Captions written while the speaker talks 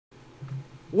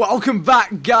Welcome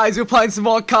back, guys. We're playing some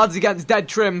more Cards Against Dead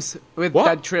Trims with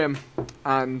Dead Trim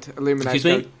and Illuminate.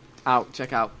 Excuse me? Out.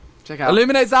 Check out. Check out.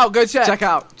 Illuminate's out. Go check. Check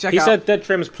out. Check He out. said Dead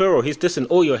Trim's plural. He's dissing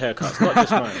all your haircuts, not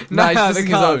just mine. No, he's the dissing his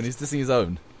cards. own. He's dissing his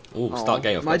own. Oh, start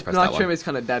game. I've got to press My that trim one. is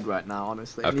kind of dead right now,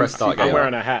 honestly. I pressed start game. I'm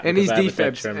wearing a hat. It needs because I have a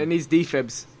dead defibs. trim. It needs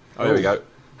defibs. Oh, here we go.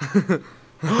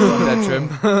 Dead Trim.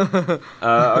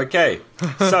 Okay,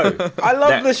 so I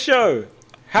love this show.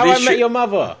 How This I Met shit- Your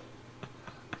Mother.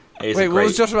 it's Wait, a what great.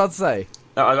 was Josh about to say?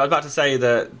 No, I was about to say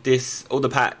that all the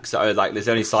packs that are like, there's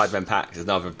only Sidemen packs. There's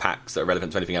no other packs that are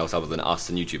relevant to anything else other than us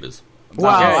and YouTubers.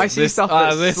 Wow, Okay. I see stuff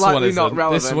that's this slightly one not isn't.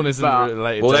 relevant. This one isn't but-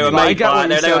 related. Well, they to were anything. I made get what by you're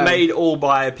they were saying. made all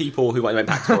by people who want to make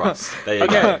packs for us. There you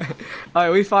Okay. go.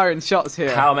 Oh, we firing shots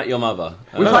here. How I Met Your Mother.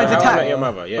 We played to How I 10. Met Your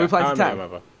Mother. Yeah. We played How to I Met 10. Your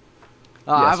Mother.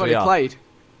 I've Yes, we already are. played.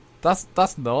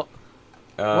 That's not.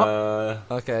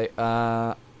 Okay.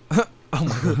 Oh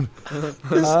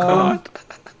my god.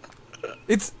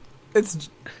 It's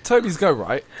Toby's go,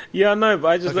 right? Yeah, I know, but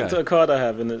I just Okay. looked at a card I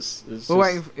have, and it's We're just,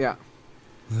 waiting. Yeah.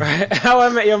 Right. How I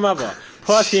Met Your Mother.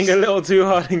 Partying a little too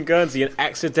hard in Guernsey and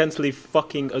accidentally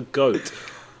fucking a goat.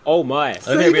 Oh my.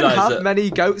 So didn't you can realise have that- many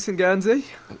goats in Guernsey?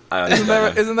 Isn't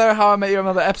there a How I Met Your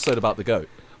Mother episode about the goat?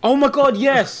 Oh my god,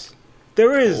 yes!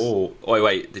 There is. Oh,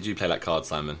 wait, did you play that card,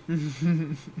 Simon?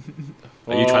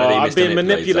 Are you trying to be I've Mr. been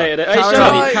Manipulator? manipulated. Hey, Carry shut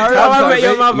on, up! carry How on, I Met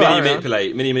Your Toby.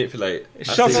 Mother. Mini manipulate.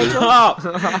 Shut up!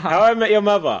 How I Met Your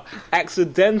Mother.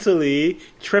 Accidentally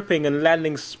tripping and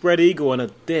landing spread eagle on a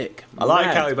dick. I like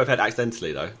Mad. how we both had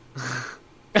accidentally though.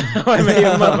 How I Met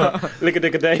Your Mother. Lick a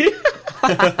dick a day.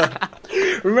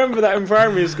 Remember that in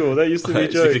primary school? That used to be a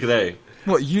joke. Today.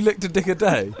 What, you licked a dick a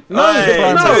day? No, Hey,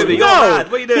 no, Toby, you're no.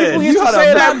 mad. What are you doing? People used You to had a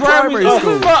say that in mad primary primary school.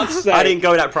 school. Oh, fuck's sake. I didn't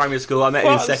go to that primary school. I met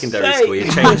him in Fuck's secondary sake. school. He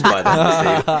changed by then.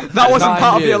 You see. That wasn't 9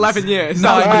 part of the years. 11 years.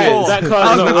 Nine That was years. before. That card's That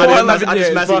was not before relevant. 11 I just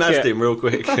years. massed Fuck it. him real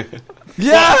quick.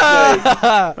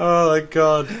 Yeah! Oh my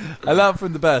god. I learned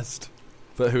from the best.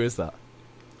 But who is that?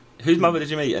 Whose mother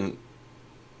did you meet? And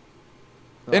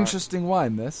Interesting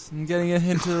wine, this. I'm getting a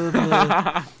hint of...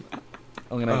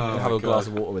 I'm going to Oh, have a God. glass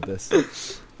of water with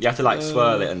this. you have to like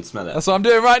swirl it and smell it. That's what I'm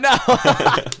doing right now.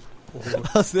 I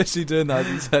was literally doing that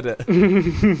as you said it.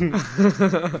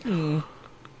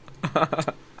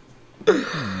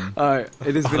 Alright,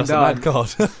 it has been That's a done. mad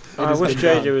card. I wish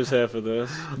JJ was here for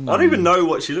this. I don't even know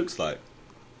what she looks like.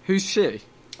 Who's she?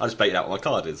 I just baited out what my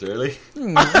card is, really.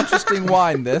 Interesting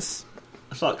wine, this.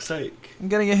 For fuck's sake. I'm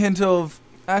getting a hint of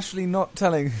Ashley not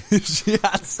telling who she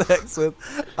had sex with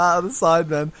out of the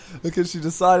Sidemen because she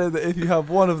decided that if you have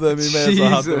one of them, you may as well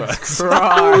have the Jesus rest.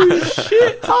 Christ.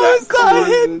 Shit! How is that a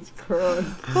hint? Jesus Christ.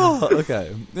 Oh,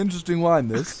 okay. Interesting wine,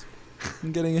 this.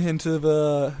 I'm getting a hint of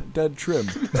dead trim.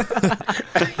 Just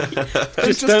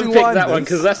Interesting don't pick wine, that one, this.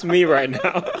 because that's me right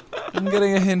now. I'm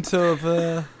getting a hint of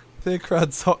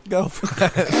Thickrad's hot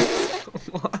girlfriend.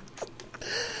 What?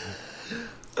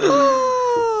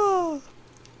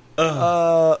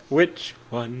 Which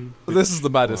one? This is the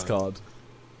maddest card.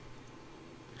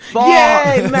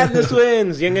 Yay! Madness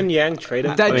wins! Yin and Yang trade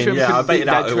Dead Dead I mean, trim yeah, I couldn't beat baited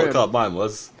out dead what trim. card mine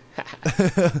was.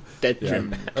 Yeah,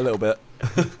 trim. a little bit.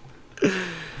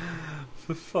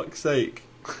 For fuck's sake.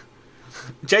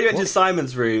 Jay went to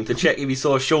Simon's room to check if he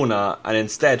saw Shauna and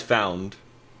instead found...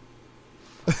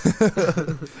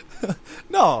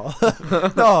 No.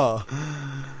 No.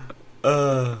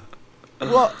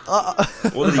 What?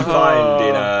 What did he find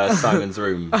in Simon's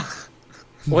room?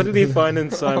 What did he find in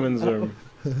Simon's room?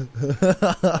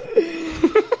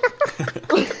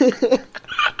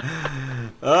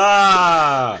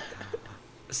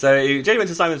 So Jay went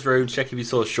to Simon's room to check if he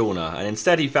saw Shauna, and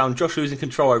instead he found Josh losing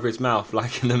control over his mouth,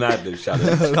 like in the Madness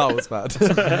challenge. That was bad.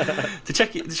 to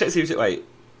check see if wait,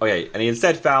 okay, and he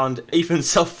instead found Ethan's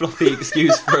soft floppy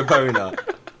excuse for a boner,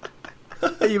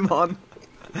 Hey, man.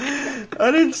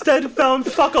 and instead found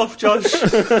fuck off, Josh.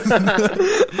 It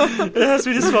has to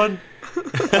be this one.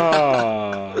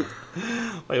 Oh.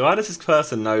 Wait, why does this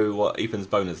person know what Ethan's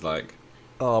boner's like?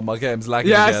 Oh, my game's lagging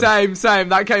Yeah, again. same.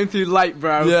 That came through late,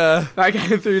 bro. Yeah. That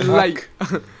came through late.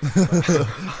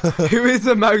 Who is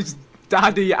the most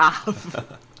daddy app?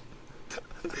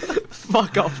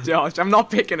 Fuck off, Josh. I'm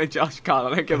not picking a Josh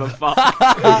card. I don't give a fuck.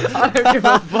 I don't give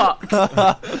a fuck.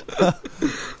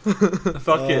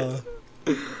 Fuck it.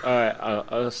 Alright,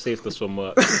 I'll see if this one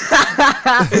works.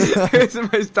 Who's the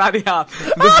most daddy app?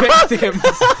 The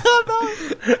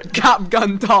victims. Cap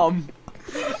Gun Tom.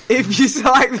 If you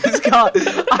select this card,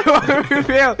 I want to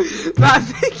reveal that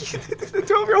the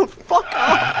 12-year-old fuck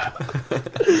off.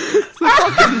 It's the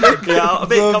fucking Nick.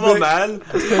 Yeah, come on, man.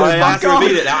 I have to off.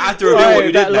 reveal it now. I have to reveal what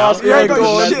you that did now. last You ain't card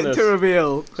got was shit madness. to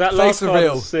reveal. That Face last card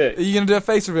reveal. was sick. Are you going to do a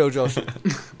face reveal, Josh?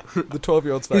 the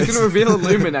 12-year-old's He's face. gonna reveal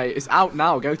Illuminate. It's out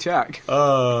now. Go check.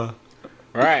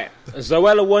 Right.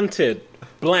 Zoella wanted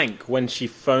blank when she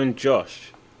phoned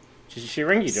Josh. Did she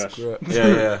ring you, Josh? Screw it.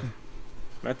 Yeah.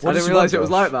 I What didn't does she realise want, it was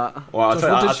Josh? like that. Well, Josh,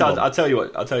 what did she want? I'll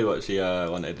tell you what she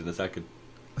wanted in a second.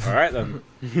 All right then.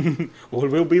 All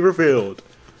will be revealed.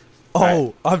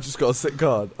 Oh, I've just got a sick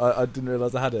card. I didn't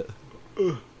realise I had it.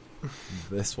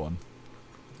 This one.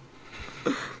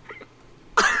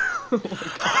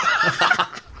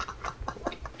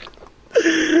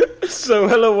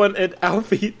 Zoella wanted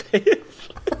Alfie Dave.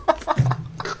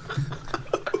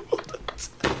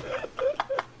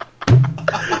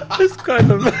 It's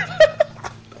kind of.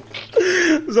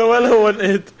 Zoella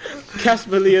wanted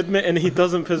Casperly admitting he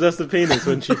doesn't possess a penis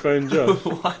when she phoned Josh.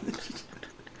 Where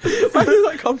did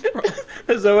that come from?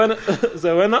 Zoella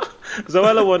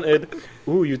wanted,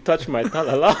 ooh, you touched my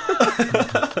talala.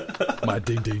 My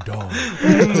ding ding dong.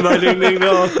 My ding ding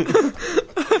dong.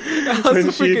 That's When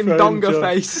a she freaking phoned donga Josh.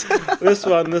 face. This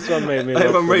one made me laugh.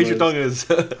 Everyone the raise your most.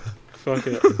 dongers. Fuck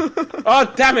it.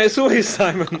 Oh, damn it, it's always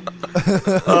Simon.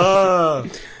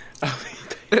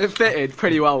 It fitted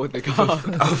pretty well with the card.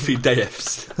 Alfie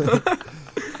Deaths.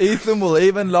 Ethan will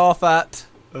even laugh at.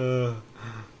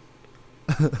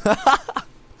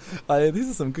 These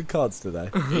are some good cards today.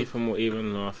 Ethan will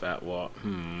even laugh at what?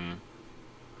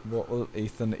 What will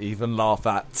Ethan even laugh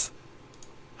at?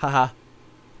 Haha.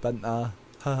 Benta.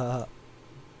 Haha.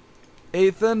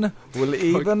 Ethan will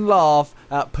even laugh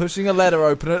at pushing a letter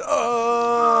opener.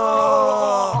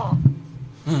 Oh!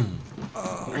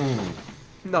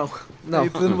 No.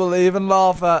 Ethan will even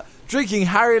laugh at drinking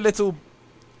Harry's little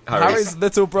brother's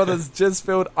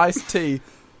jizz-filled iced tea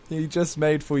he just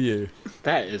made for you.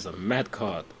 That is a mad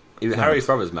card. Either Harry's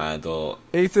brother's mad or...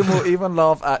 Ethan will even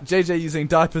laugh at JJ using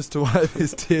diapers to wipe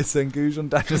his tears and Googe on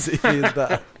Dash's EP is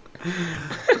better.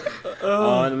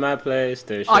 On my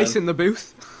PlayStation. Ice in the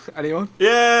booth. Anyone?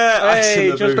 Yeah! Ice in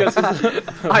Hey, the Josh booth. gets his...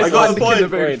 I got a in the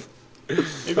point.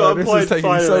 booth. You got a This point is taking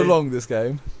finally. so long, this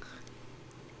game.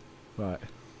 Right.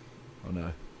 Oh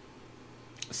no.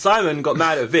 Simon got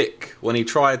mad at Vic when he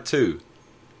tried to.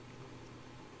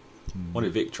 What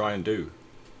did Vic try and do?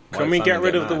 Why Can did we Simon get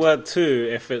rid of the mad? word to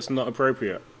if it's not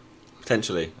appropriate?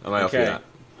 Potentially. I may offer you Okay.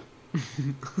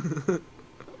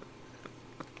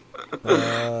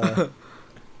 that.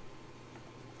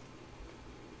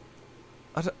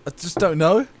 I just don't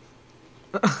know.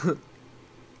 I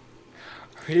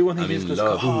really want to I'm use in this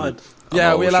love. card.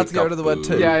 Yeah, Oh, are we allowed to shook get rid of the word up.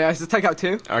 to? Yeah, so take out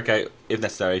 2. Okay, if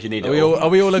necessary, if you need Are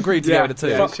it. we all agreed to Yeah, get rid of 2?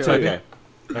 yeah, Fuck sure. two. Okay.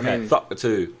 I mean, Fuck the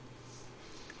 2.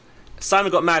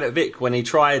 Simon got mad at Vic when he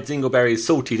tried Dingleberry's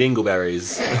salty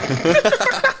dingleberries.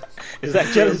 is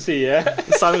that jealousy, yeah?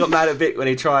 Simon got mad at Vic when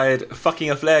he tried fucking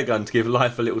a flare gun to give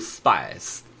life a little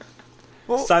spice.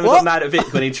 Simon got mad at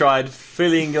Vic when he tried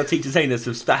filling your teacher's anus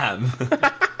with spam.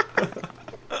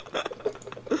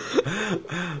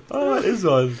 Oh, this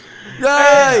one.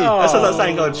 Yay! Oh. That sounds like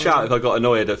saying I'd shout if I got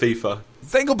annoyed at FIFA.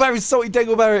 Dingleberries, salty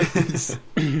dingleberries.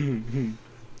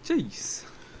 Jeez.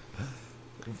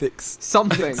 Vic's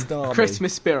Something. Starmy.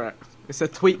 Christmas spirit. It's a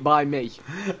tweet by me.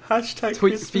 Hashtag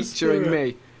Tweet Christmas featuring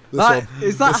spirit. me. This That, one.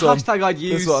 is that This a one. hashtag I'd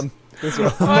use? This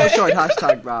one. I'm not sure I'd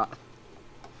hashtag that.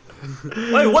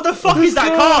 Wait, what the fuck is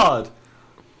that card?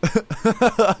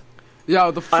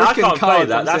 Yo, the I freaking can't play card.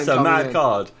 that. comes That's in, a coming mad in.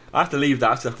 card. I have to leave that. I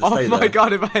have to Oh stay my there.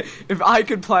 god, if I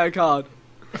could play a card.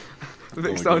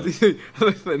 Vic my started to say,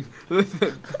 listen,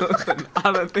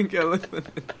 I don't think you're listening.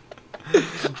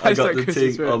 I got Hashtag the Christmas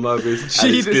ting spirit. on my wrist.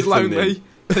 She is lonely.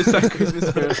 Hashtag Christmas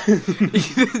spirit.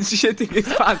 Ethan's shitting his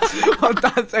pants while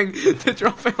dancing to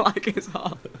drop it like it's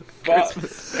hot.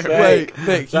 Christmas spirit. Wait,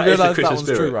 Vic, you That is the realise that Christmas one's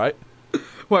true, spirit. right?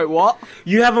 Wait, what?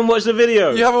 You haven't watched the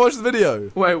video. You haven't watched the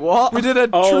video. Wait, what? We did a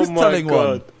Oh truth-telling my one.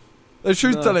 God. A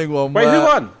truth-telling one. Wait, where, who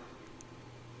won?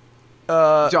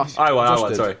 Josh. I won, Josh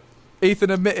did. sorry.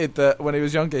 Ethan admitted that when he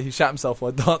was younger, he shat himself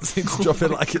while dancing to drop it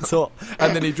like it's hot,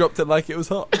 and then he dropped it like it was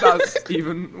hot. That's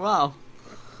even, wow.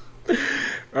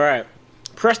 Alright.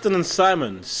 Preston and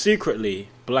Simon secretly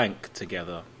blank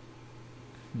together.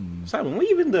 Simon, what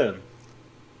you been doing?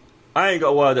 I ain't got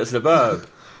a word that's a verb.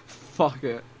 Fuck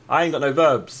it. I ain't got no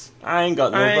verbs. I ain't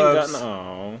got no I ain't verbs. got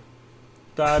no...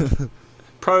 Dad.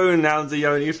 Pronouns are the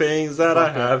only things that I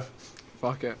Fuck it. have.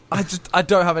 Fuck it. I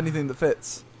don't have anything that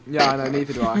fits. Yeah, I know,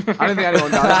 neither do I. I don't think anyone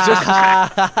does. Just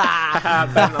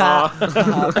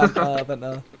But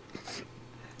no.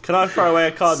 Can I throw away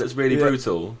a card that's really Yeah.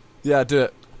 brutal? Yeah, do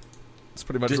it. That's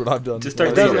pretty much Just- what I've done. just Well,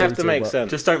 don't It doesn't read it. have to make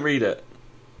sense. Just don't read it.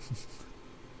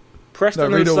 Preston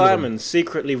No, read and all of them. Simon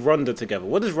secretly Ronda together.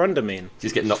 What does Ronda mean?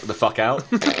 Just get knocked the fuck out.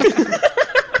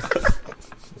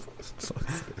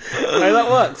 Hey, that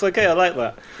works. Okay, I like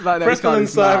that. That next Preston card and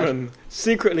is mad. Simon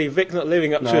secretly Vic not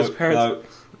living up to his parents.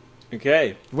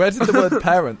 Okay. Where did the word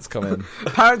parents come in?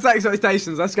 Parents'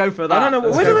 expectations. Let's go for that. I don't know.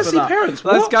 Let's Where go did I for see that. parents?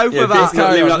 Let's What? go for Yeah, that. Vic's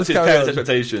not living up Let's to his carry parents' on.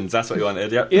 expectations. That's what you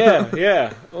wanted, yep.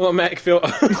 Yeah. Automatic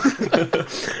filter.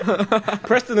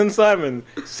 Preston and Simon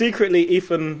secretly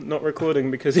Ethan not recording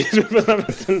because he's with another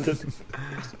attendant.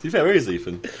 To be fair, where is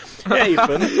Ethan? Yeah,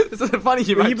 Ethan. It's funny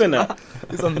you Where you been mentioned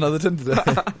at? He's on another Tinder day.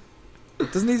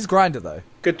 Doesn't he just grind it though?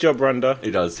 Good job, Randa.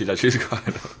 He does choose a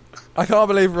grind. I can't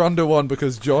believe Ronda won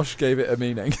because Josh gave it a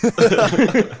meaning.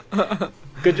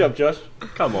 Good job, Josh.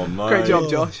 Come on, mate. Great job,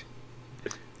 Josh.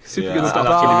 Super Yeah, good I stuff.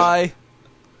 like Goodbye.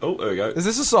 Oh, there we go. Is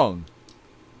this a song?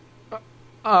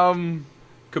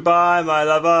 Goodbye, my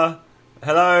lover.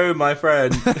 Hello, my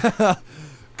friend.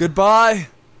 Goodbye.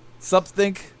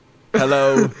 Something.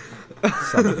 Hello.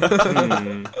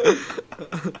 Something.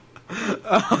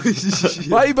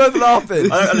 Why are you both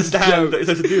laughing? I don't understand what it's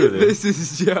supposed to do with it. This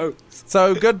is jokes.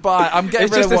 So goodbye. I'm getting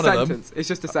It's rid just of a one of them. sentence. It's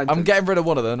just a sentence. I'm getting rid of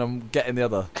one of them. I'm getting the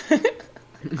other. Oh,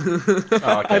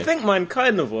 okay. I think mine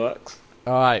kind of works.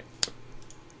 All right.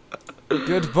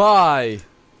 Goodbye,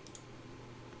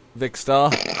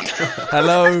 Vicstar.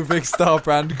 Hello, Vicstar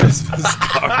brand Christmas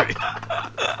curry.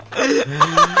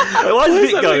 Why is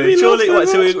Vic that make going? me Surely, laugh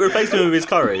so so we much? replaced him with his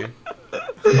curry.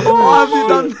 Why have you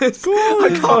done this? I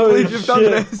can't believe you've done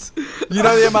shit. this. You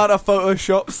know the amount of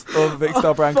photoshops of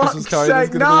Vicstar brand Christmas fuck's curry there's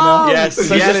sake, going to be now? no! Yes,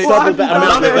 So yes. should Why have Double you that done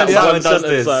amount of this? that Simon one does sentence,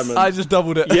 this. Simon. I just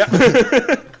doubled it. Yep.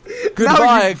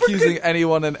 Goodbye, you accusing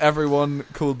anyone and everyone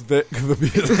called Vic of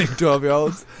abusing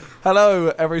 12-year-olds.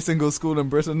 Hello, every single school in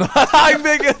Britain. I'm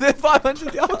bigger than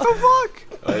 500 yards. What the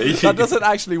fuck? That doesn't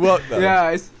actually work though.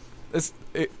 Yeah,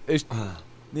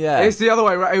 Yeah. it's the other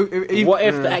way, right? What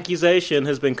if the accusation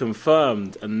has been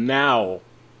confirmed and now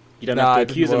you don't Nah, have it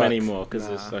to didn't accuse them work. anymore because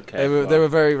it's okay. They were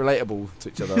very relatable to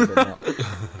each other. But not.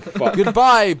 Fuck.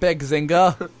 Goodbye,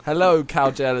 Begzinger. Hello,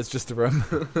 cow jail is just a room.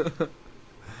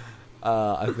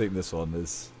 I think this one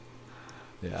is.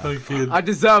 Yeah. I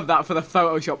deserve that for the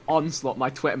Photoshop onslaught my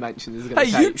Twitter mention is going to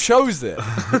Hey, take. you chose it.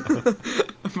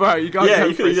 Bro, you got Yeah, go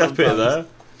you for could it have just put it sometimes.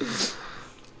 there.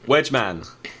 Wedge man.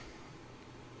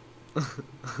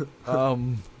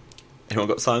 Anyone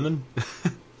got Simon?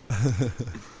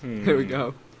 Here we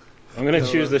go. I'm going to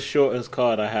choose the shortest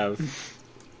card I have.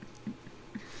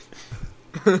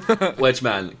 Wedge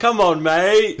man. Come on,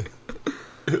 mate.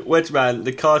 Wedge man.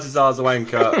 The card is ours, a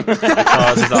wanker. The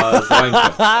card is ours, a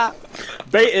wanker.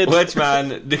 Baited. Wedge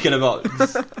man. Dick in a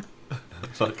box.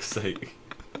 Fuck's sake.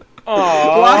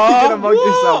 Aww, Why are you going to mug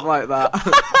yourself like that?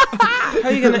 How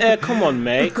are you going to... come on,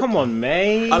 mate. Come on,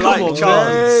 mate. I Come like on,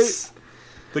 chance.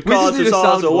 The We just card need is a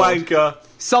ours, a soundboard. wanker.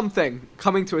 Something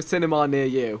coming to a cinema near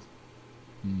you.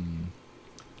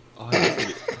 Oh, I don't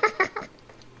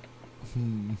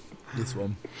think This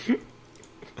one.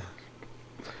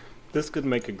 This could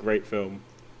make a great film.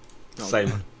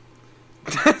 Same.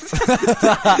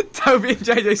 Toby and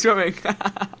JJ swimming.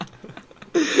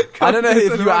 I don't know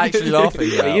if you were actually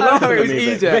laughing. Are Now. you I laughing know, it at was me, Vic?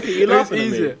 easier. Vic, are you It was laughing at me?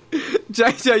 easier.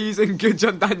 JJ using good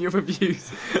John Daniel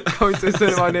reviews coming to a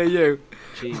cinema near you.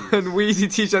 Jeez. And Wheezy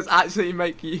t-shirts actually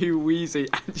make you wheezy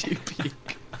and you puke.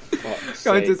 Fuck's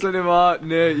Going to sake. cinema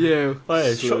near you. Oh,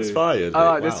 yeah, Slew. shots fired. I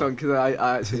like Wow. this one because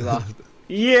I actually laughed.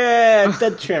 Yeah,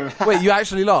 dead trim. Wait, you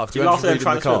actually laughed? You You laughed actually at read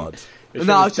them the trying to card?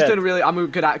 No, I was just doing really. I'm a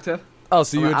good actor. Oh,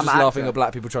 so you were I'm just an laughing actor. at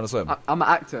black people trying to swim? I'm an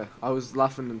actor. I was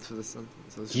laughing into the sun.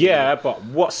 So it's just- Yeah, but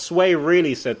what Sway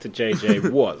really said to JJ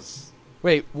was...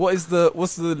 Wait, what's the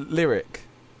lyric?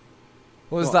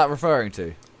 What is What? that referring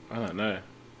to? I don't know.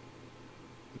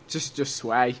 Just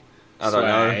sway. I don't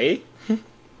know. Sway,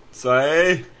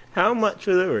 Say, how much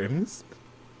are the rims?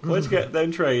 where'd you get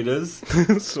them traders?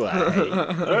 Sway.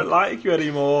 I don't like you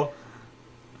anymore.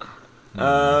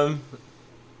 I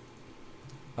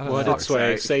don't What know. did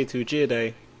Sway say to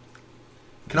Jide?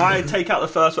 Can I take out the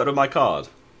first word of my card?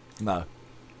 No.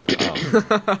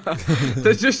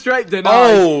 They're just straight denied.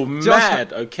 Oh, Josh-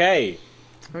 mad. Okay.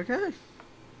 Okay.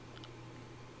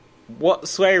 What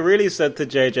Sway really said to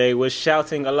JJ was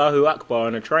shouting Allahu Akbar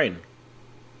on a train.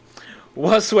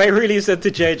 What Sway really said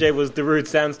to JJ was Darude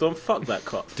Sandstorm. Fuck that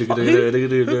cop. Fuck.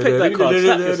 Who picked that card?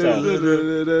 Slap yourself.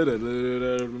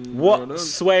 What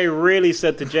Sway really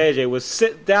said to JJ was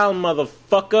sit down,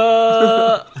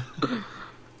 motherfucker.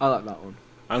 I like that one.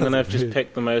 I'm going to have just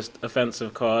picked the most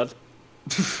offensive card.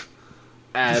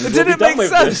 And It we'll be didn't done make with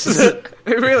sense. this.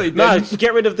 It really No, did. just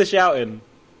get rid of the shouting.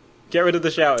 Get rid of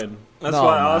the shouting. That's No,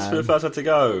 why I asked for man. the first one to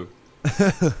go.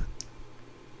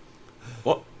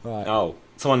 What? Right. Oh,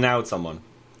 someone nailed someone.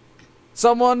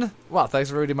 Someone. Well, thanks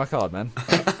for reading my card, man.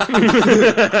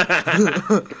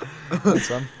 That's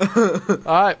fun.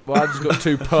 Alright, well I just got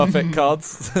 2 perfect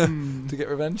cards to get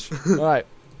revenge. Alright.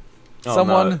 Oh,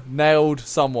 Someone nailed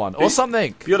someone. Or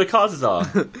something. You're the cards are.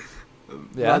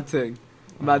 Yeah. Mad thing.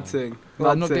 Mad thing.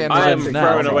 Well, I'm Mad not thing. getting I am revenge now.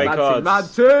 throwing away Mad cards. Mad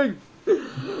thing.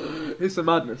 It's a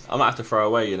madness. I might have to throw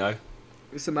away, you know.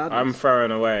 It's a madness. I'm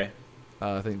throwing away.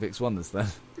 I think Vic's won this then.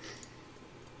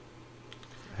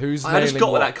 Who's I nailing just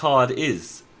got what what? that card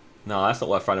is. No, that's not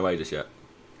worth throwing away just yet.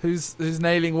 Who's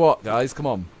nailing what, guys? Come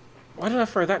on. Why did I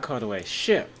throw that card away?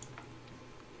 Shit.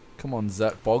 Come on,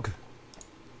 Zerkbog.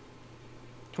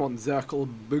 Come on, Zerkle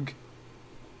Bug.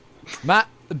 Matt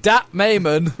Dat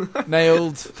Mayman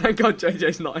nailed. Thank God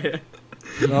JJ's not here.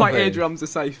 My nothing. eardrums are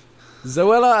safe.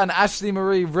 Zoella and Ashley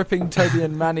Marie ripping Toby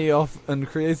and Manny off and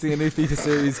creating a new theatre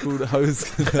series called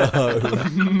Hose. No.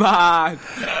 Mad.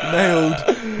 Nailed.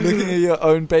 Looking at your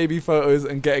own baby photos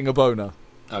and getting a boner.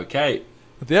 Okay.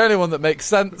 The only one that makes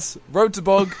sense. Road to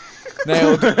Bog.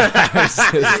 Nailed.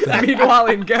 Meanwhile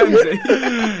in Guernsey.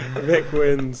 Vic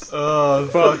wins. Oh,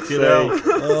 Fuck you know.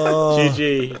 Oh.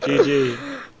 GG.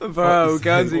 Bro,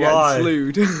 Guernsey Why? gets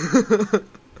slewed.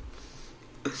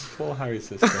 Poor Harry's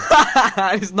sister.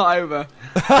 It's not over.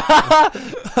 Apart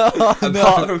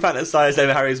from fantasise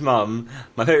over Harry's mum,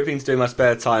 my favourite thing to do in my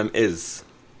spare time is...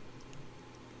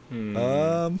 Hmm.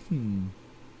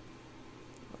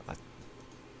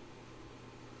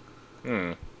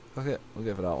 Fuck it. We'll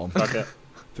go for that one. Fuck it.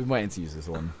 Been waiting to use this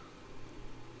one.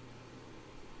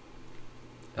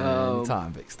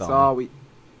 Time, Vic. Start. Sorry.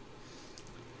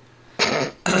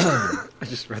 I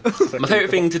just read the My favourite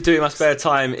thing to do in my spare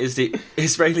time is the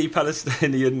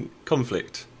Israeli-Palestinian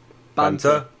conflict.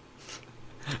 Banter.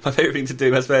 My favourite thing to do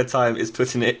in my spare time is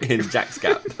putting it in Jack's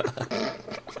Gap.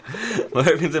 My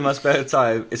favourite thing to do in my spare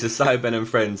time is the SIDEMEN and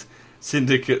Friends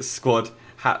Syndicate Squad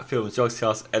Hat Films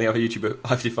Jogscast any other YouTuber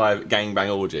 55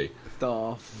 gangbang orgy.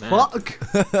 The fuck?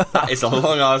 That is a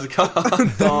long ass card.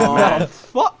 The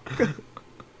fuck?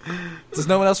 Does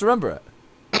no one else remember it?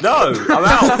 No, I'm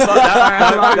out. Fuck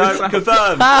that. No,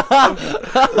 confirmed.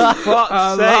 Fuck's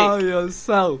Allow sake.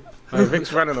 yourself. Oh,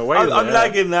 Vic's running away. I'm there.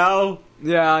 lagging now.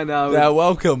 Yeah, I know. Yeah,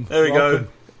 welcome. There we Welcome.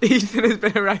 go. Ethan has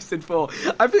been arrested for.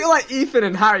 I feel like Ethan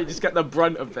and Harry just get the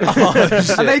brunt of this. Oh,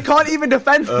 shit. And they can't even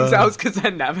defend themselves because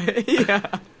they're never here.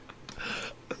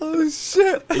 Oh,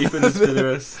 shit. Ethan's been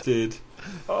arrested.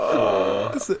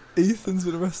 So Ethan's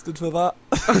been arrested for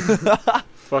that.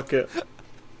 Fuck it.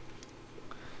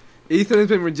 Ethan has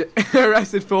been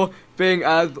arrested for being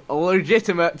as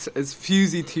legitimate as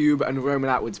FusyTube and Roman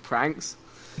Atwood's pranks.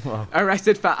 Wow.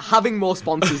 Arrested for having more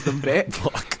sponsors than Bit.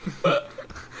 Fuck.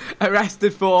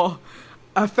 Arrested for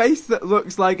a face that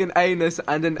looks like an anus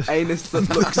and an anus that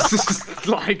looks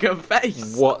like a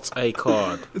face. What a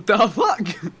card. The fuck?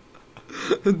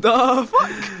 The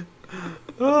fuck?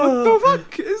 What the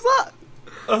fuck is that?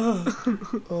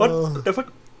 What the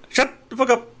fuck? Shut the fuck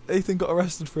up. Ethan got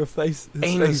arrested for a face. His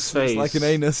Anus looks face. like an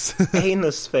anus.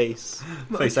 Anus face.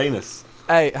 Face anus.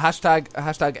 Hey,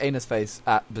 hashtag anus face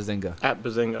at Bazinga. At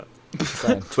Bazinga.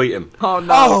 Saying. Tweet him. Oh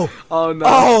no. Oh! Oh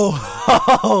no.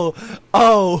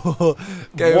 Oh!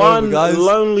 Game One over, guys.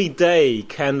 lonely day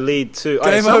can lead to.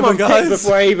 Game someone over, guys. picked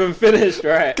before I even finished,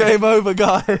 right? Game over,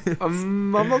 guys.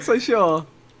 I'm not so sure.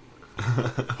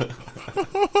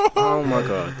 Oh my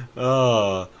god.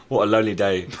 Oh, what a lonely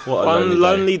day. What a One lonely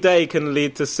lonely day can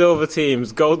lead to silver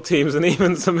teams, gold teams, and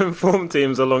even some informed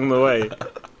teams along the way.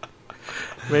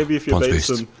 Maybe if you Pons bait boost.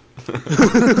 some.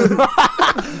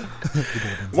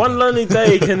 One lonely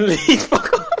day can lead.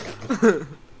 Fuck off.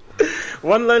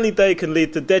 One lonely day can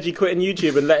lead to Deji quitting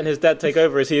YouTube and letting his dad take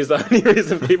over, as he is the only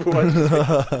reason people watch.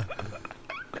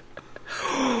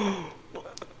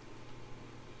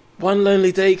 One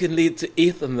lonely day can lead to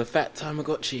Ethan, the fat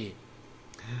Tamagotchi.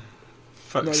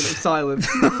 Fuck. Moment of silence.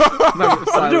 Moment of I don't know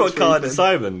silence what for card Ethan. is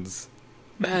Simon's.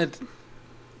 Mad.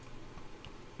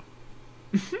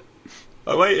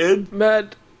 I waited.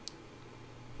 Mad.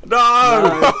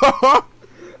 No!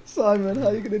 Simon, how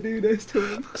are you gonna do this to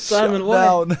him? Simon, Shut why?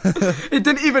 down. It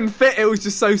didn't even fit. It was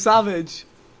just so savage.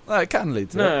 No, it can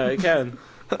lead to it. No, it can.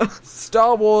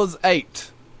 Star Wars 8.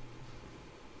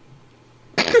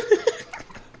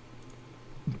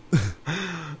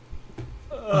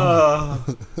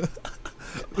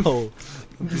 Oh,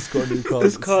 I've just got a new card.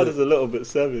 This card is a little bit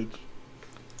savage.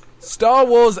 Star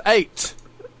Wars 8.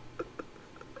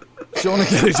 Sean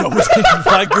Kelly Johnson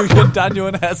by Gugan, Daniel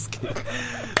and Heskey.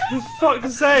 For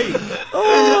fuck's sake!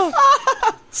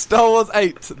 Star Wars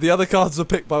 8. The other cards were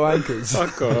picked by wankers.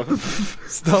 Fuck off.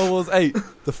 Star Wars 8.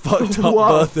 The fucked up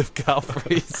Wow. birth of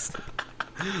Calfreys.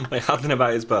 Wait, how can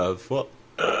about his birth? What?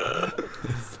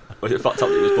 Or is it fucked up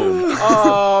that he was born?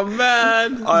 Oh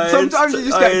man! Sometimes you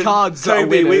just get cards that are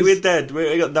Toby, winners. we're dead.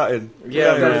 We got nothing.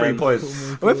 Yeah, we got man. 3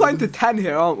 points. We're playing to 10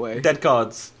 here, aren't we? Dead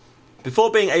cards.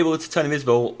 Before being able to turn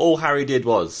invisible, all Harry did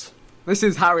was... This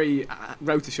is Harry,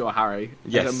 Rotorshore Harry,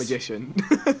 Yes. as a magician.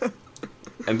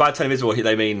 And by turn invisible,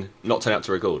 they mean not turn out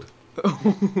to record.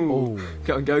 Oh.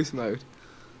 Get on ghost mode.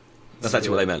 That's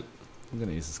actually what they meant. I'm going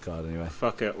to use this card anyway.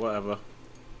 Fuck it, whatever.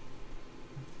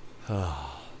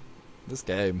 This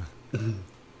game.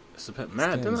 It's a bit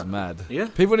mad, This isn't game's it? mad. Yeah.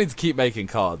 People need to keep making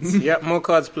cards. Yep, more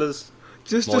cards, please.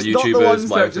 Just More not the YouTubers, ones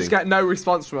more that everything. just get no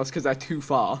response from us because they're too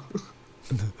far.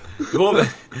 Before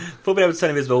being able to turn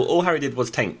invisible, all Harry did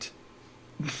was taint.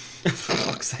 For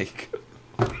fuck's sake.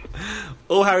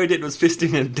 All Harry did was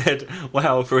fisting a dead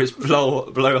whale for his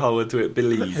blowhole into it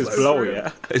bellies. His blow,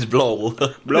 yeah. His blow.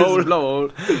 Blow. Blow.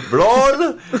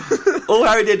 All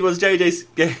Harry did was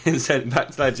JJ getting sent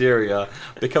back to Nigeria,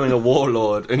 becoming a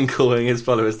warlord and calling his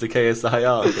followers the KSI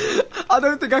Army. I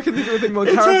don't think I can think of anything more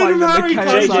It's terrifying than Harry the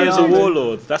Potter. KSI JJ is a Army.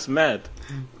 warlord. That's mad.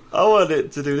 I want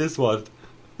it to do this one.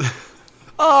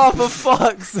 Oh, for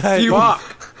fuck's sake.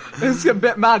 Fuck. This is a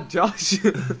bit mad, Josh.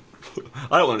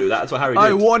 I don't want to do that. That's what Harry I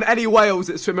did. warn any whales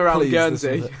that swim around Please,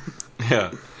 Guernsey. this is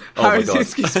Yeah. Oh my Harry's god.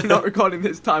 excuse for not recording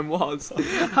this time was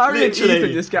Harry and Literally.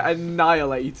 Ethan just get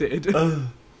annihilated.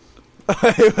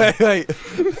 Wait.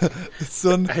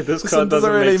 Son, Hey, this this card one doesn't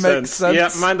doesn't really make make sense.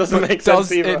 sense. Yeah, mine doesn't but make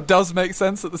sense either. It does make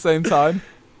sense at the same time.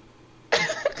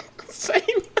 Same.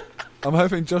 I'm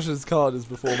hoping Josh's card is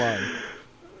before mine.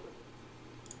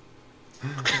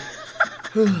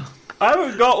 I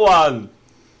haven't got one.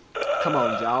 Come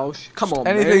on, Josh. Come on,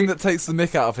 Anything mate. that takes the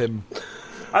mick out of him.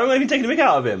 I haven't even taken the mick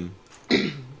out of him.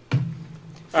 And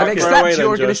Okay, except away then,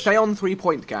 you're going to Josh. stay on 3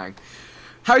 point, gang.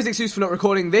 Harry's excuse for not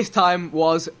recording this time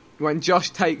was when Josh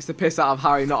takes the piss out of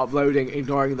Harry not uploading,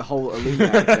 ignoring the whole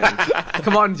Illuminate thing.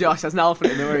 Come on, Josh, there's an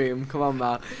elephant in the room. Come on,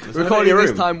 man. Recording your this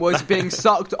room. time was being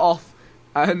sucked off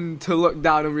and to look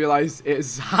down and realise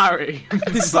it's Harry.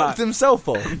 He sucked himself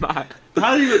off. Mad.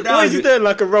 How do you look What is he doing?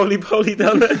 Like a roly-poly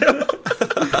down there?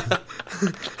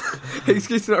 The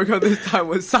excuse to not record this time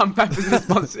was Sam Pepper's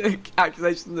response to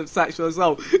accusations of sexual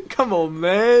assault. Come on,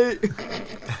 mate.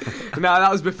 No,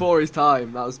 that was before his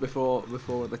time. That was before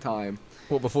the time.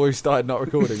 What, before he started not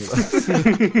recording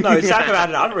it? No, Sam had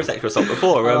another sexual assault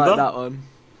before, I remember? like that one.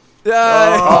 Yay!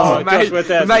 Oh, mate, Josh, we're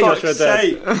dead. mate, Josh, we're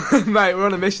dead. Mate, we're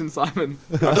on a mission, Simon.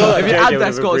 I feel like If you JJ add would their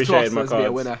have scores to us, appreciated my there's be a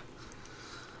cards. winner.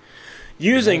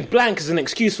 Using blank as an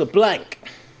excuse for blank.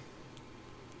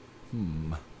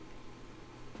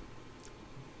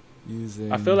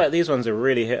 Using... I feel like these ones are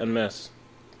really hit and miss.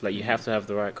 Like, you have to have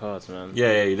the right cards, man.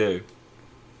 Yeah, you do.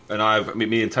 And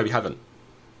me and Toby haven't.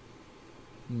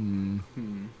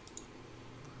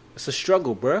 It's a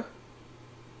struggle, bruh.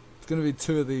 It's going to be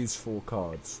 2 of these 4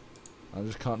 cards. I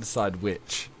just can't decide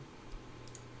which.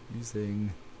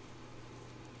 Using...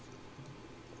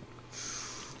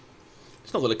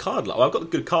 It's not got a card. Like, well, I've got the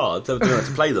good cards. I don't know how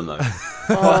to play them though.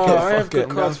 Oh, I have fuck good it.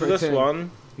 cards for I'm going this for a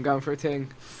one. I'm going for a ting.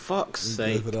 Fuck's Go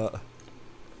sake. for that.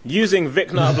 Using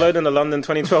Vic not uploading the London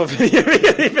 2012 video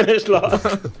because he finished last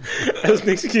as an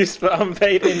excuse for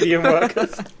unpaid Indian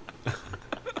workers.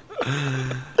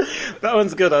 That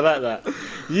one's good, I like that.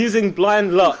 Using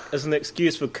blind luck as an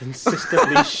excuse for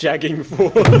consistently shagging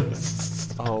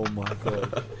forwards. Oh my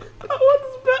god. That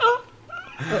one's better.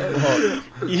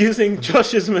 Using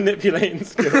Josh's manipulating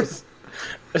skills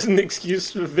as an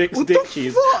excuse for Vic's dick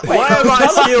cheese. Why are my how the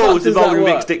fuck skills does that involving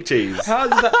work? Vic's dick cheese? How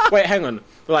does that... Wait, hang on.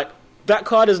 Like, that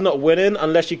card is not winning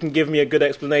unless you can give me a good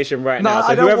explanation right now. So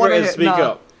I don't whoever want it to is, hit. speak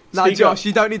up. Nah, Speak Josh, up.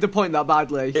 you don't need to point that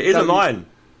badly. It isn't mine.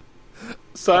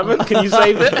 Simon, can you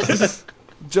save it?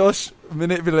 Josh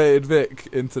manipulated Vic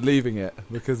into leaving it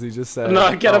because he just said,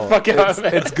 No, get the fuck out it's, of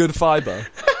it. It's good fibre.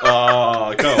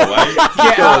 Oh, go away.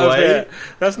 Get Go out of away. here.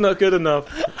 That's not good enough.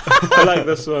 I like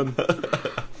this one.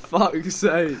 Fuck's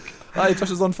sake. Hey,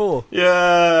 Josh is on 4.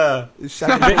 Yeah. He's Vic,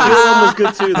 shagged your one was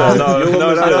good too, though. No, Your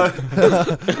one was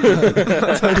good.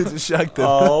 no. Tony just shagged him.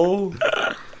 Oh.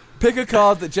 Pick a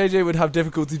card that JJ would have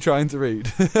difficulty trying to read.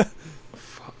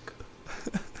 Fuck.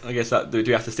 I guess that. Do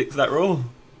you have to stick to that rule?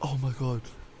 Oh my god.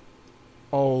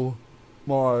 Oh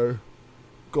my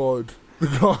god. The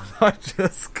card I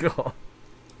just got.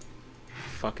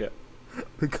 Fuck it.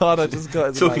 The card I just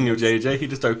got is Talking of amazing. JJ, he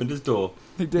just opened his door.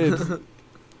 He did.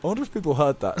 I wonder if people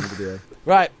heard that in the video.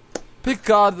 Right. Pick a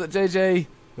card that JJ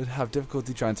would have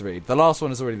difficulty trying to read. The last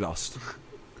one is already lost.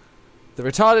 The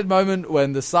retarded moment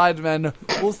when the Sidemen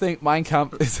all think Mein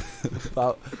Kampf is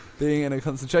about being in a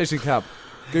concentration camp.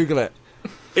 Google it.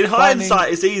 In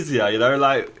hindsight, it's easier, you know,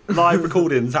 like live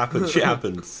recordings happen, shit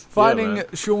happens. Finding Yeah,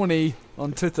 Shawnee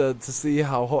on Twitter to see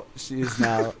how hot she is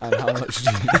now and how much she.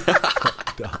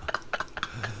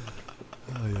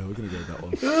 Oh yeah, we're gonna go with that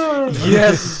one.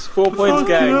 Yes, 4 points,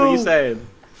 gang. What are you saying?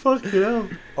 Fucking hell.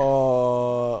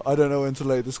 Oh, I don't know when to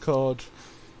lay this card.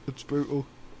 It's brutal.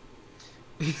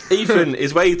 Ethan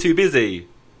is way too busy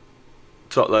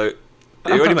to upload.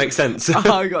 It already makes sense.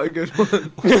 I got a good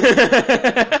one.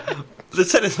 The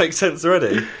sentence makes sense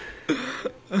already.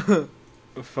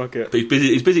 Fuck it. But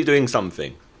he's busy doing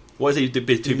something. What is he too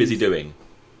busy doing?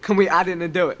 Can we add in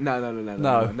and do it? No.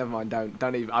 No. Never mind.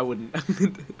 Don't even. I wouldn't.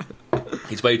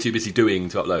 He's way too busy doing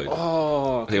to upload.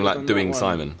 Oh, I think I'm like doing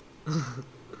Simon.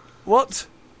 What?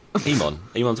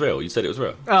 Emon's real. You said it was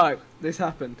real. Alright, this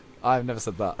happened. I've never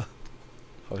said that.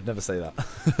 I would never say that.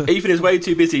 Ethan is way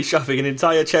too busy shoving an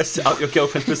entire chest up your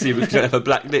girlfriend's pussy because you don't have a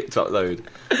black dick to upload.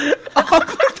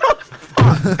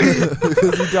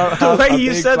 The way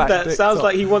you said that sounds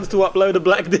like he wants to upload a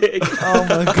black dick. Oh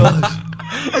my gosh.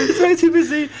 He's way too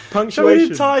busy shoving an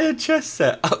Punctuation. entire chest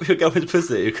set up your girlfriend's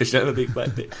pussy because you don't have a big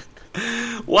black dick.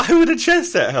 Why would a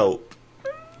chest set help?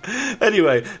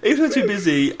 Anyway, Ethan was too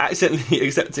busy accidentally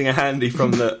accepting a handy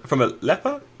from a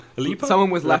leper? A leper? Someone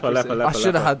with Leper, leprosy. leper, I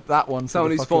should have had that one.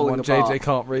 Someone For who's the fucking falling one apart. JJ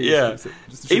can't read. Yeah.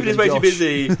 Ethan is way too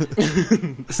busy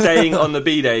staying on the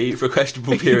B-day for a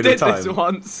questionable You period did of this time.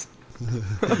 once.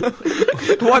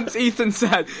 Once Ethan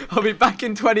said, "I'll be back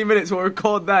in 20 minutes. We'll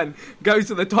record then." Goes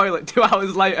to the toilet. 2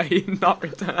 hours later, he not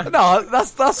returned. No,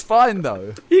 that's fine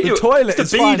though. You- The toilet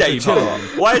it's is fine B-day to chill part. on.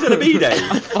 Why is it a B-day?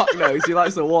 Fuck knows. He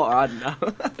likes the water. I don't know.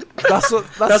 That's what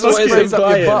That's what it's sprays up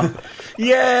your implying. butt.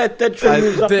 Yeah, dead tree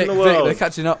moves up Vic, in the Vic, world. they're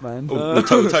catching up, man.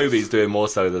 Toby's doing more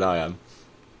so than I am.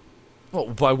 Oh,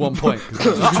 by 1 point.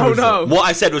 Oh no. What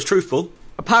I said was truthful.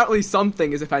 Apparently,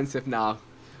 something is offensive now.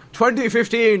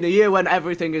 2015, the year when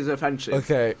everything is offensive.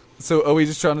 Okay, so are we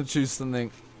just trying to choose something?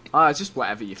 It's just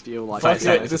whatever you feel like. Fuck Fuck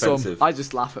it, it, this one. offensive. I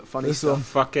just laugh at funny This stuff. one.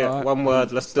 Fuck it, Alright. one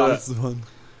word, let's do This it. one.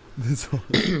 This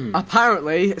one.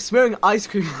 Apparently, smearing ice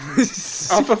cream on this.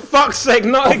 Oh, for fuck's sake,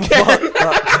 not again!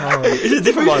 It's a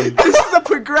different one. This is the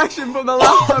progression from the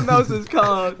last time that was his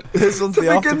card. This one's the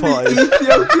after Freaking party. the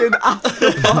Ethiopian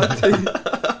after party.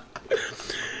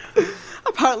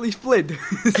 Apparently, Flid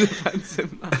is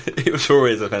offensive. It was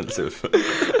always offensive.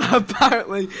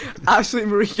 Apparently, Ashley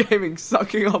Marie Gaming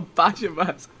sucking on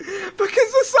Bashabas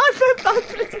because the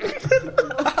Cypher.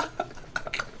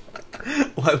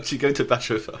 Why would you go to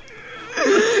Bashofa?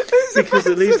 Because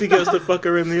at least he gets to fuck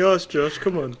her in the arse, Josh,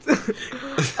 come on.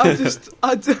 That's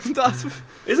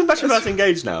Isn't Bashofa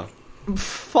engaged now?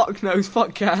 fuck knows,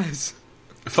 fuck cares.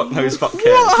 Fuck knows, fuck What?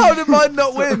 cares. How did mine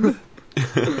not win?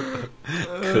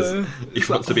 Because he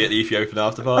wants to be at the Ethiopian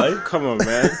after party. Come on,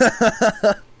 man.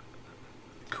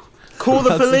 Call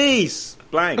the police!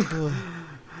 Blank.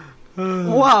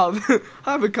 Wow,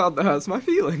 I have a card that hurts my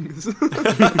feelings.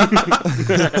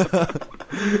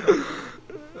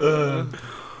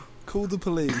 Call the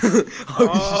police.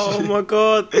 Oh my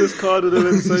god, this card would have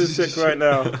been so sick right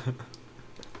now.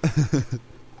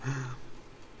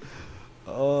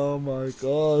 Oh my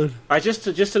god. Just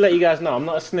to let you guys know, I'm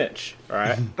not a snitch,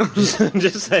 alright?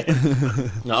 just saying.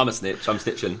 No, I'm a snitch. I'm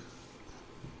snitching.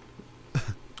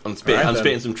 I'm Alright, then.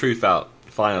 spitting some truth out.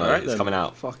 Finally, Alright, it's then. coming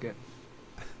out. Fuck it.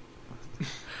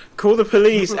 Call the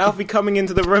police, Alfie coming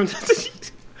into the room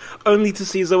only to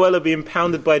see Zoella being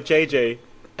pounded by JJ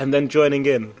and then joining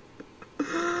in.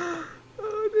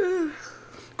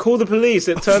 Call the police,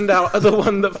 it turned out the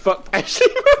one that fucked Ashley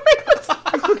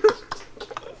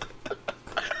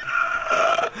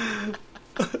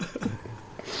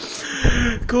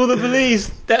Call the police,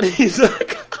 Daddy's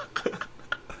like...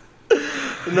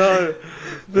 No.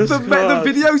 The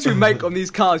videos we make on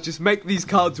these cards just make these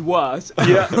cards worse.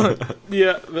 Yeah,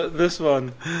 but this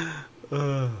one.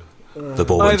 The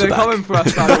ball Oh, went they're back. coming for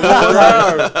us. Now.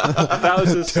 That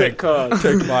was a sick card.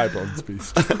 Take my bronze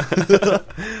piece.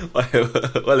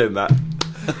 Well in, Matt.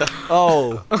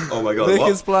 Oh. Oh my god, Vic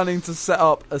what? is planning to set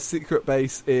up a secret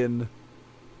base in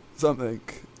something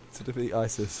to defeat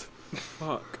ISIS.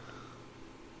 Fuck.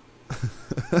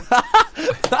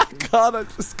 That card I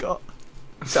just got.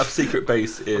 Set up a secret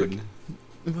base in...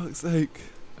 For fuck's sake.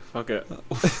 Fuck it.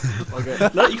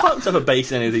 No, you can't set up a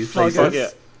base in any of these places. Fuck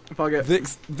it. Fuck it.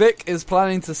 Vic is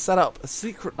planning to set up a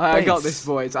secret base. I got this,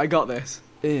 boys. I got this.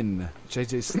 In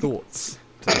JJ's thoughts.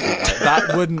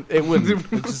 That wouldn't. It wouldn't.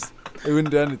 It wouldn't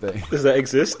do anything. Does that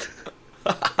exist?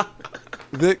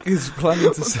 Vic is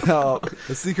planning to set up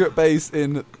a secret base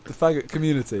in the faggot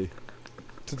community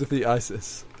to defeat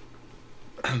ISIS.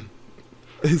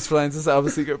 He's planning to set up a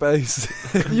secret base.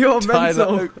 You're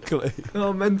Tyler mental. Oakley.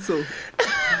 You're mental.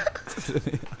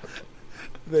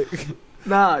 Vic,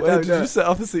 Nah, where don't did do you it. set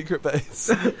up a secret base?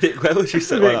 Vic, where would you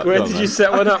set one Vic, up? where Go on, did man. you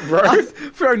set one up, bro? I've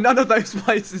thrown none of those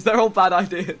places. They're all bad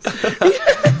ideas.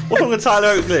 What's wrong with Tyler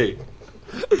Oakley?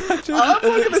 I'm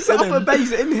going to set up a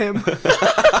base in him.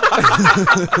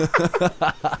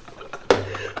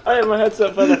 I had my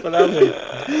headset fell off around me.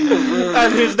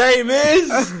 And his name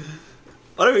is...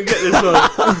 I don't even get this one.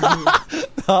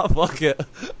 Ah, fuck it.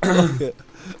 Fuck it.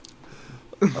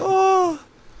 Oh,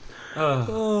 Oh.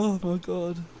 oh my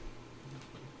god.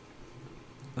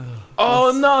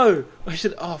 Oh no! I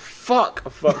should. Oh fuck! I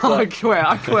fucked I up.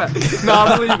 quit. No,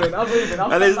 I'm leaving.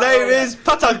 And his name is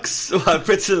Patux. Well,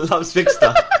 Britain loves big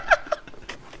stuff.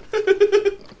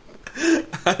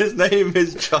 And his name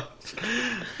is Josh.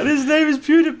 And his name is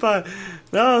PewDiePie.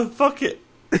 No, fuck it.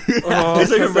 Oh,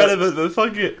 It's not even relevant, but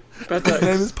fuck it. His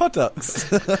name is Puttux.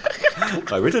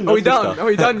 Britain Are we loves big done? stuff. Are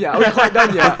we done yet? Are we quite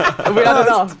done yet? Have we had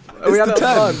enough? Have we had the enough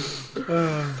 10.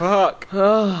 fun? fuck!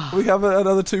 We have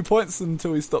another 2 points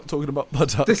until we stop talking about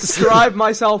Puttux. Describe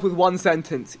myself with one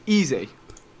sentence. Easy.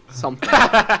 Something.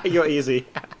 You're easy.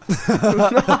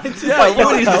 Yeah, you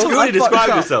already I described fucked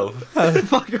up. yourself.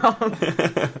 Fuck off.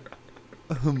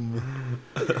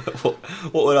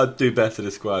 What would I do best to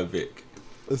describe Vic?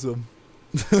 This one.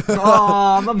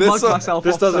 Oh, I'm This mugging one- myself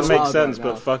This off so doesn't make hard sense, right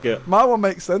now. but fuck it. My one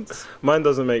makes sense. Mine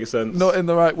doesn't make sense. Not in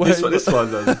the right way. This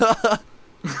one does.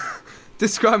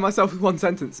 Describe myself with one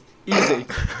sentence. Easy.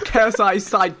 KSI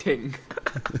side ting.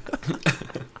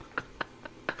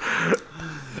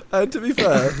 To be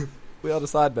fair, we are the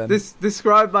sidemen.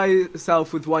 Describe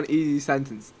myself with one easy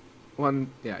sentence.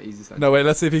 Easy sentence. No, wait,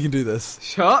 let's see if he can do this.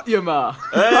 Shut your mouth.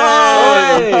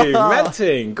 Hey,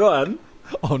 Matting, go on.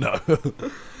 Oh no.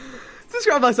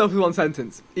 Describe myself with one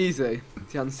sentence. Easy.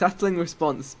 The unsettling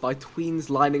response by tweens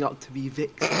lining up to be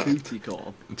Vic's booty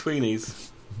call. Tweenies.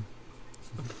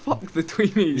 Fuck the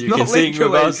tweenies. You Not can sing with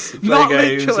literally. us, play Not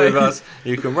games literally. with us.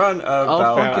 You can run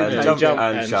about fucking and take jump it.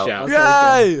 and shout. I'll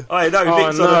Yay! take Oh, no, Oh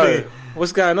Vic's on the no! thing.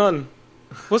 What's going on?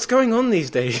 What's going on these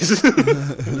days?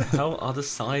 How are the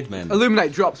sidemen?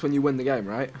 Illuminate drops when you win the game,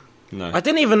 right? No. I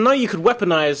didn't even know you could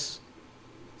weaponize.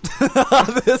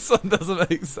 This one doesn't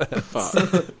make sense. Fuck.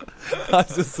 I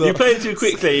just You thought, played too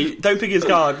quickly. Don't pick his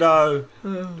card. No.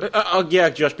 Oh yeah,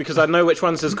 Josh, because I know which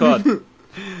one's his card. to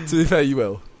be fair, you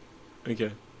will.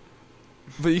 Okay.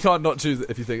 But you can't not choose it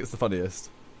if you think it's the funniest.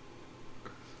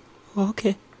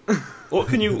 Okay. What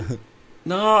can you?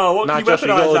 No. What Nah, can you Josh, we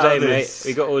got weaponize all out day, of mate. this?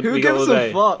 We got all. Who we got gives all a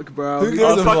day. fuck, bro? Who Who gives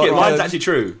Oh a fuck it. fuck? Mine's actually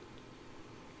true.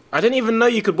 I didn't even know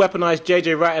you could weaponize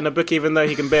JJ Wright in a book, even though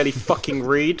he can barely fucking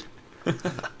read.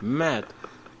 Mad.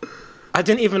 I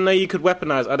didn't even know you could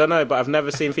weaponize. I don't know, but I've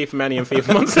never seen FIFA Manny and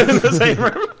FIFA Monster in the same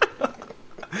room.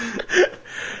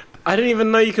 I didn't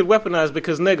even know you could weaponize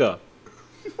because nigga.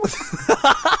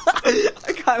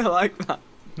 I kind of like that.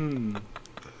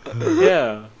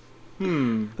 Yeah.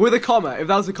 With a comma. If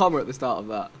that was a comma at the start of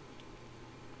that.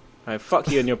 Alright, fuck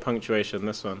you and your punctuation.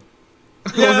 This one.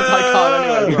 It wasn't my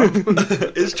card anyway, bro.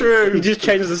 It's true. You just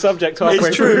changed the subject halfway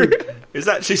It's true. through. It's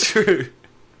actually true.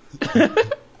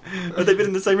 Have they been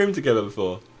in the same room together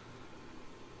before?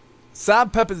 Sam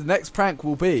Pepper's next prank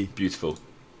will be. Beautiful.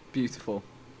 Beautiful.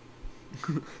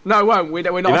 No, it won't. We're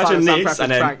not Imagine fans of this Sam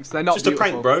and then pranks. They're not just a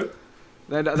beautiful. prank, bro.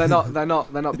 They're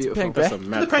not beautiful. prank, That's bro. a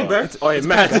mad prank, card. bro. Oh, yeah,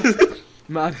 mad.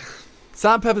 Mad.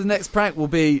 Sam Pepper's next prank will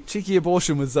be cheeky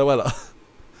abortion with Zoella.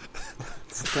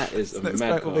 That is a Next mad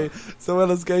prank will be card.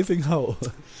 Zoella's gaping hole.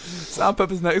 Sam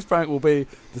Pepper's next prank will be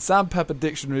the Sam Pepper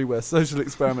dictionary where social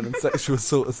experiment and sexual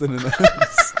assault are synonyms.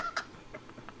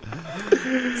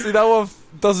 See, that one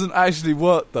doesn't actually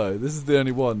work though. This is the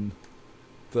only one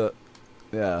that,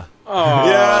 yeah. Oh,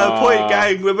 Yeah, point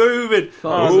gang, we're moving.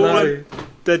 Oh, Ooh, no.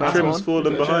 Dead That's trim's one.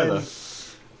 fallen behind.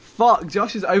 Fuck,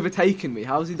 Josh has overtaken me.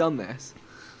 How's he done this?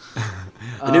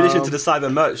 In addition to the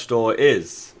Cyber merch store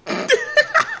is.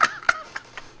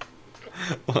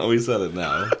 What are we selling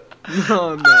now?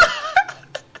 Oh no.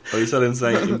 Are we selling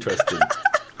something interesting?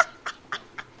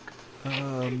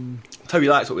 Toby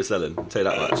likes what we're selling, I'll tell you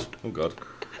that much. Oh god.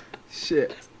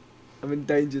 Shit. I'm in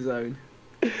danger zone.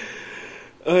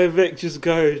 Oh, Vic, just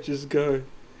go.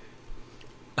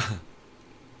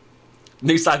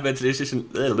 New Cyber edition.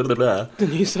 The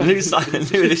new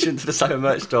New addition to the Cyber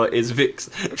merch store is Vic's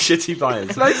shitty buys.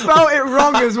 They spelled it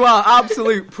wrong as well.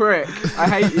 Absolute prick.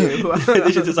 I hate you. In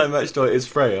addition to the Cyber merch store is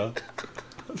Freya.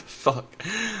 What the fuck?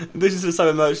 In addition to the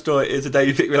Cyber merch store is the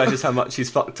day Vic realises how much he's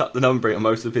fucked up the numbering on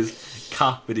most of his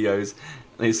car videos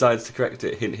and he decides to correct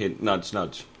it. Hint, hint, nudge,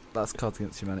 nudge. That's Cards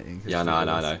Against Humanity. Yeah, I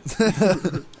know.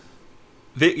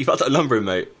 Vic, you fucked up the numbering,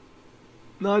 mate.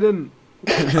 No, I didn't.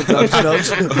 Nudge, nudge.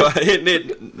 Hint,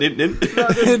 nint, nint,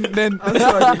 nint. Hint, nint. I'm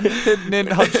sorry. Hint,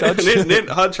 nint, hudge, hudge. Nint, nint,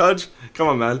 hudge, hudge. Come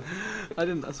on, man. I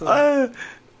didn't. That's right.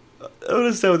 I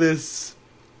want to sell this.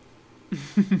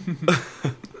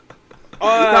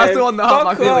 That's the one that hurt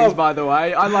my fuck feelings, off. by the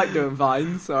way. I like doing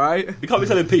vines. All right. We can't be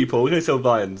selling people. We're going to sell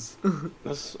vines.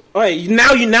 Wait,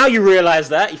 now you realise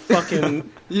that, you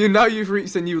fucking... You know you've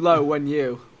reached a new low when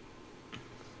you.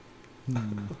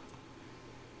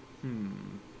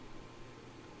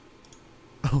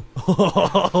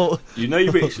 You know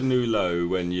you've reached a new low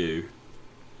when you.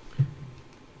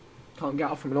 Can't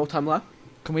get off from an all-time low.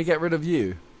 Can we get rid of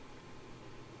you?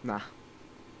 Nah.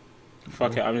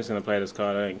 Fuck it, I'm just gonna play this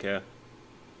card, I don't care.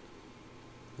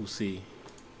 We'll see.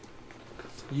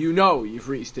 You know you've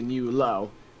reached a new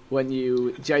low when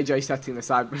you JJ setting the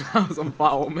Cybermen house on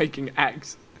fire while making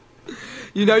X.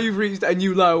 You know you've reached a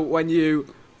new low when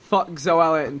you fuck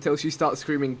Zoella until she starts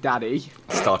screaming daddy.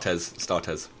 Startez.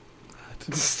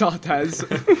 Startez.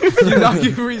 You know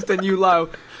you've reached a new low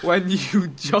when you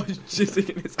Josh shitting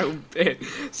in his own beard.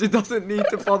 She doesn't need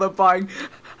to bother buying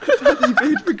a daddy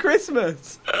beard for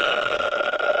Christmas.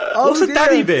 What's a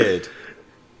daddy beard?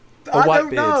 I white don't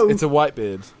beard. know. It's a white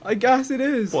beard. I guess it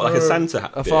is. What, like a Santa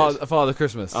hat A beard? Father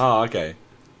Christmas. Oh, okay.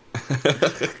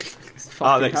 It's Oh,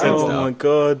 fucking makes sense terrible. now. Oh my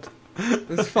god.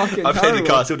 It's fucking I played the terrible.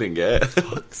 card, still didn't get it.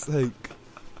 Fuck's sake.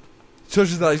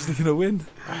 Josh is actually gonna win.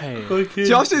 Hey.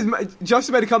 Josh has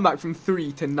made a comeback from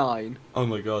 3 to 9. Oh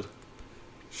my god.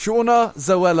 Shauna,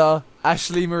 Zoella,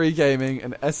 Ashley Marie Gaming,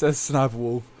 and SS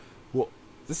Snapwolf. What?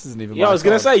 This isn't even. Yeah, my I was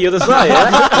gonna card. say, you're the side,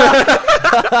 yeah?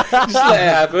 Just let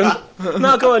it happen.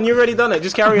 No, go on, you've already done it.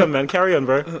 Just carry on, man. Carry on,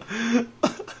 bro.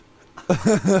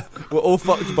 We're all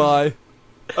fucked by.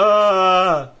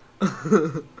 I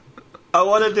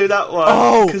want to do that one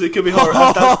Oh! because it could be horrible.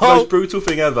 That's the most brutal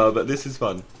thing ever, but this is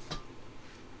fun.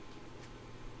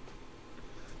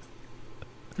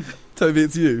 Toby,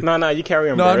 it's you. No, you carry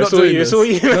on, No, bro. I'm not It's all doing you. this. It's all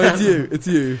you. No, it's you. It's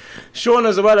you.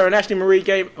 Shauna, Zoella, and Ashley Marie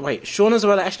Game. Wait, Shauna,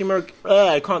 Zoella, Ashley Marie.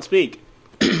 I can't speak.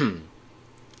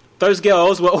 Those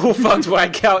girls were all fucked by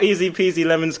Cow Easy Peasy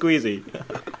Lemon Squeezy.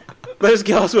 Those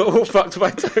girls were all fucked by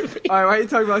Toby. Alright, why are you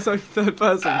talking about something third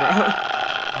person, bro?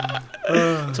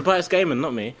 Tobias Gaiman,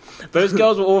 not me. Those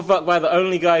girls were all fucked by the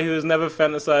only guy who has never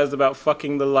fantasized about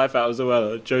fucking the life out of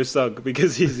Zoella, Joe Sugg,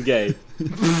 because he's gay.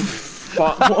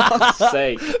 Fuck what's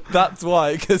sake. That's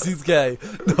why, because he's gay.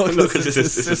 Not Look, it's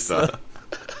his sister.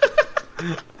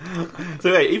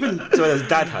 So wait, even Zoella's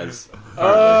dad has.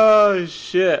 Oh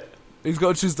shit. He's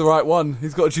got to choose the right one.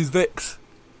 He's got to choose Vix.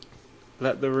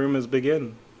 Let the rumours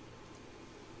begin.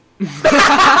 Mad.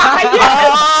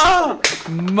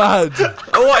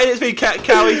 Oh, what? It's me,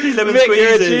 Cowie, lemon Vic,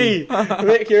 you're a squeezy. G.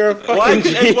 Vic, you're a Why fucking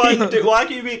can G. everyone do? Why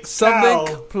can you be Something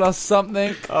cow? plus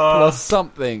something plus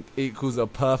something equals a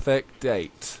perfect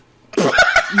date.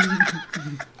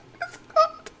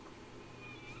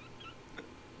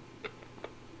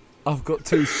 I've got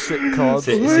 2 sick cards.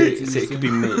 So it could be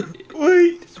me.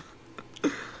 Wait.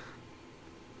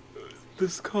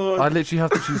 This card. I literally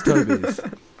have to choose Toby's.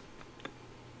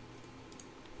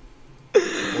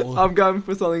 I'm going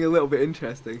for something a little bit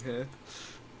interesting here.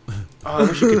 Oh, I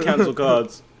wish you could cancel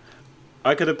cards.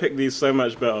 I could have picked these so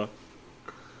much better.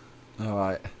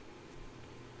 Alright.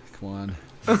 Come on.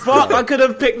 Fuck, I could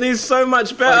have picked these so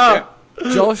much better.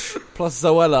 Josh plus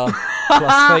Zoella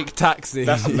plus fake taxi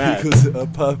That's mad. equals a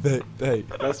perfect date.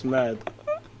 That's mad.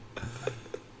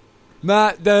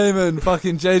 Matt Damon,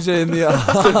 fucking JJ in the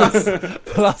arse,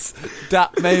 plus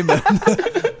Dat Mayman,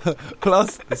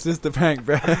 plus it's just a prank,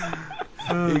 bro.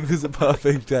 Equals a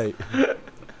perfect date.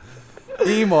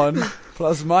 Emon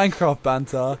plus Minecraft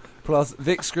banter plus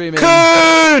Vic screaming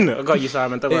Coon! I got you,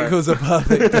 Simon. Don't worry. equals a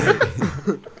perfect date.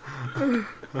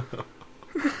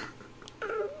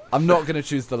 I'm not gonna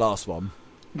choose the last one.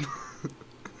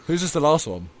 Who's just the last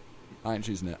one? I ain't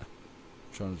choosing it. I'm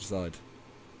trying to decide.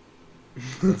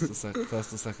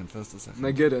 First or second.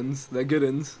 They're good uns. They're good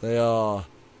uns. They are.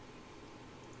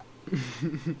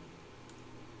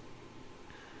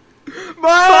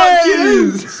 Fuck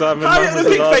you! Simon, How mine did was I the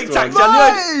pick last fake one.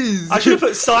 taxi? I should have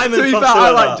put Simon To be plus fair, I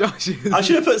like Zoella. Josh's. I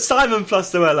should have put Simon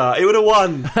plus Zoella. It would have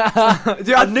won. Do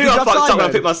you I have- knew did you I have fucked up when I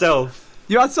Simon? picked myself.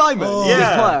 You had Simon? Oh. You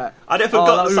Yeah. Claire? I that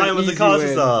forgot that was Simon an was the easy card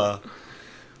win. star.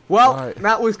 Well, Right.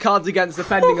 that was Cards Against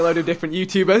offending a load of different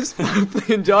YouTubers.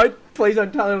 Hopefully enjoyed. Please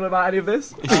don't tell anyone about any of this.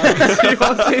 See you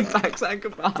all soon. Thanks and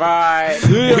goodbye. Bye.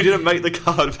 We didn't make the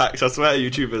card packs, I swear,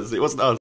 YouTubers. It wasn't us.